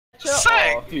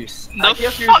Sack, or Fuse? the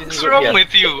fuck's wrong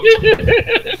with you?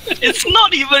 It's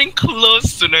not even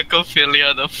close to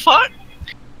necrophilia, the fuck?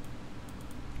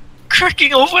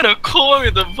 Cracking open a cold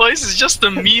with the voice is just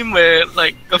a meme where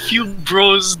like a few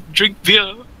bros drink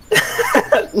beer.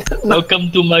 Welcome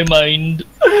to my mind.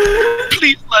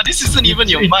 Please, this isn't even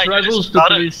your It mind. travels to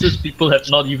places people have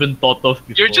not even thought of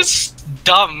before. You're just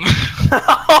dumb.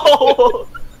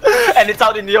 And it's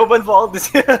out in the open for all to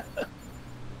see.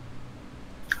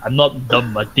 I'm not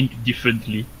dumb, I think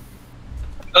differently.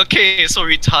 Okay, so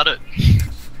retarded.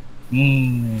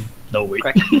 No wait.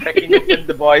 Cracking open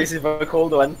the boys with a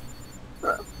cold one.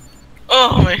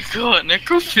 Oh my god,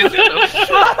 necrophilia.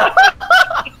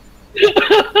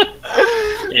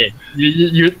 Yeah,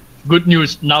 you good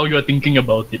news, now you're thinking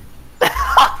about it.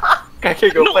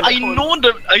 Cracking No, open I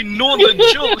know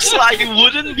the joke, so I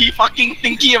wouldn't be fucking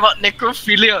thinking about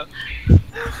necrophilia.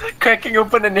 Cracking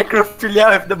open the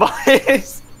necrophilia with the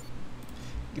boys.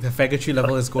 The faggotry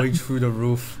level is going through the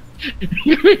roof.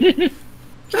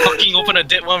 Fucking open a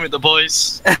dead one with the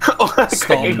boys. Cracking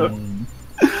Stop. open.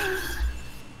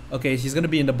 Okay, he's gonna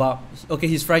be in the barb. Okay,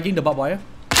 he's fragging the barbed wire.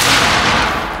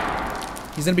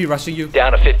 He's gonna be rushing you.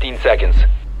 Down to 15 seconds.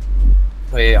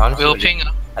 Wait, honestly, We'll ping.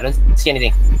 I don't see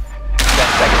anything. 10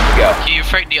 seconds to go. He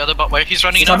fragged the other barbed wire. He's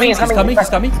running He's now. coming, he's coming, he's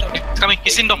coming. He's coming.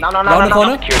 He's in door. No. Round the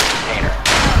corner. Secure the container.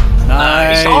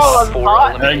 Nice. Oh, Four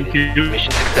God. eliminated. Thank you.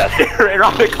 Mission successful. Right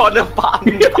around the corner,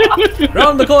 bam.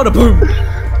 Round the corner, boom.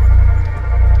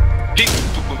 Ping.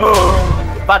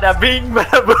 Bada bing,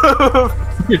 bada boom.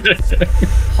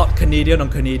 Hot Canadian on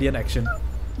Canadian action.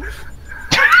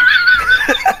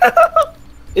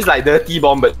 It's like dirty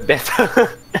bomb, but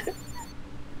better.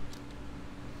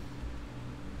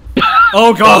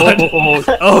 Oh god.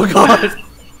 Oh god.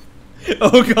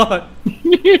 Oh god.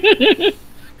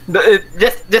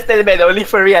 Just tell me the only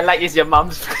furry I like is your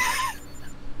mom's.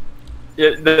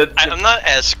 I'm not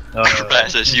as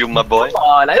crass as you, my boy. Come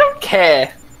on, I don't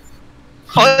care.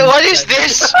 What is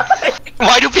this?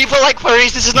 Why do people like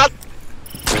furries? This is not.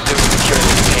 Resume securing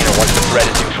the container once the threat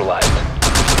is neutralized.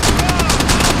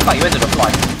 Oh, you went to the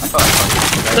fly.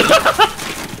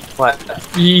 What?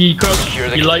 He crossed, Secure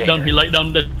the he lied container. down, he lied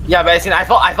down the... Yeah, but I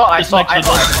thought.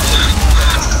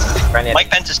 Mike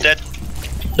Pence is dead.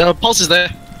 The pulse is there.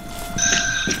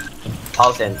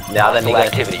 Pulse and the other Hostile nigga.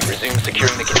 activity. Resume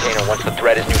securing the container once the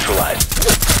threat is neutralized.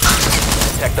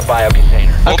 Protect the bio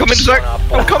container. I'm coming, Zach.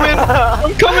 I'm coming.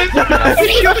 I'm coming. I'm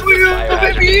here for you,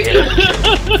 baby.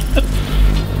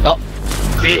 Oh.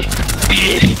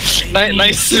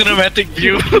 Nice cinematic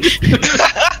view.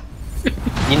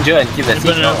 Ninja and kill the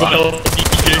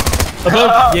DJ.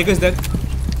 Above! Jaeger's dead.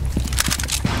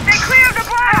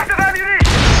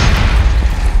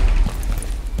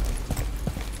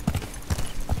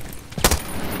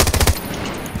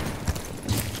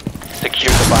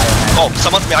 Secure the bio. Oh,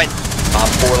 someone's behind. Op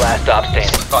 4 last stop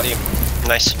standing. Got him.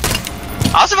 Nice.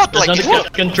 I was about to There's like. another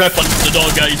second trap on the door,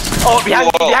 guys. Oh, behind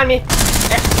me, Whoa. behind me.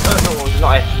 No, it's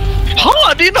not. How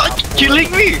are they not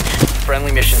killing me?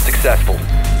 Friendly mission successful.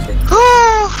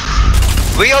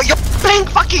 You're playing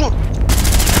fucking.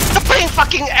 You're playing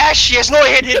fucking Ash. She has no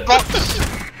head hitbox.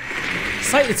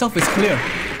 Site itself is clear.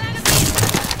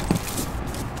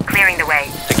 Clearing the way.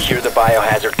 Secure the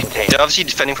biohazard container. They're obviously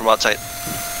defending from outside.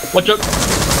 Watch out!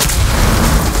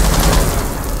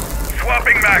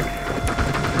 Swapping back.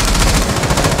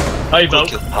 Hi, Val.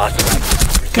 Kill.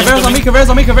 Hostile. Caveira's on me, Caveira's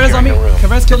on me, Caveira's on me.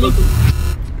 Caveira's killed me.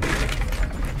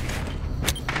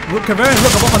 Look, Caveira,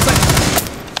 look, above on site.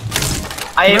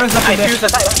 I Where's up in there? fuse the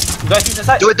side. Do I fuse the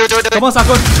side? Do it. Come on,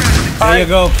 Sakun. There you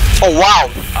go. Oh wow.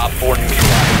 Op 4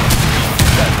 neutralized.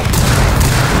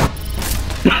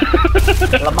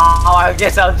 Lamau, I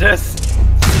guess I'll just.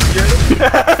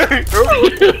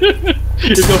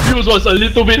 If the fuse was a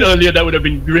little bit earlier, that would have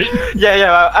been great.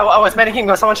 Yeah, I was panicking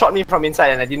because someone shot me from inside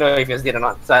and I didn't know if it was dead or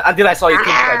not. So until I saw you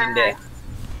kill I didn't dare.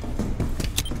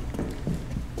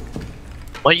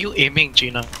 Why are you aiming,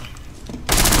 Gina?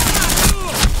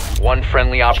 One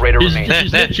friendly operator She's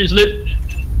remains. lit, she's lit.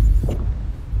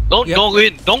 Don't Yep. go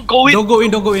in. Don't go in. Don't go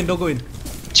in, don't go in, don't go in.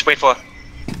 Just wait for her.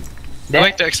 Go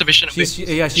back to exhibition and wait. She's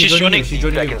joining running. you, she's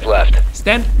joining Seconds you. left.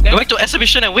 Stand. Go back to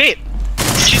exhibition and wait.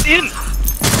 She's in.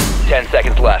 10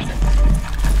 seconds left.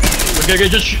 Okay,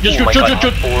 just shoot, Oh my shoot, God,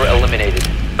 shoot, shoot. 4 eliminated.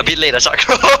 A bit later,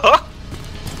 Sakura.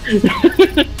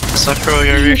 Sakura,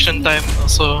 your reaction time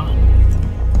also.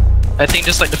 I think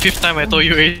this is like the 5th time I told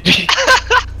you already.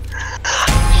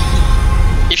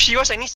 If she was any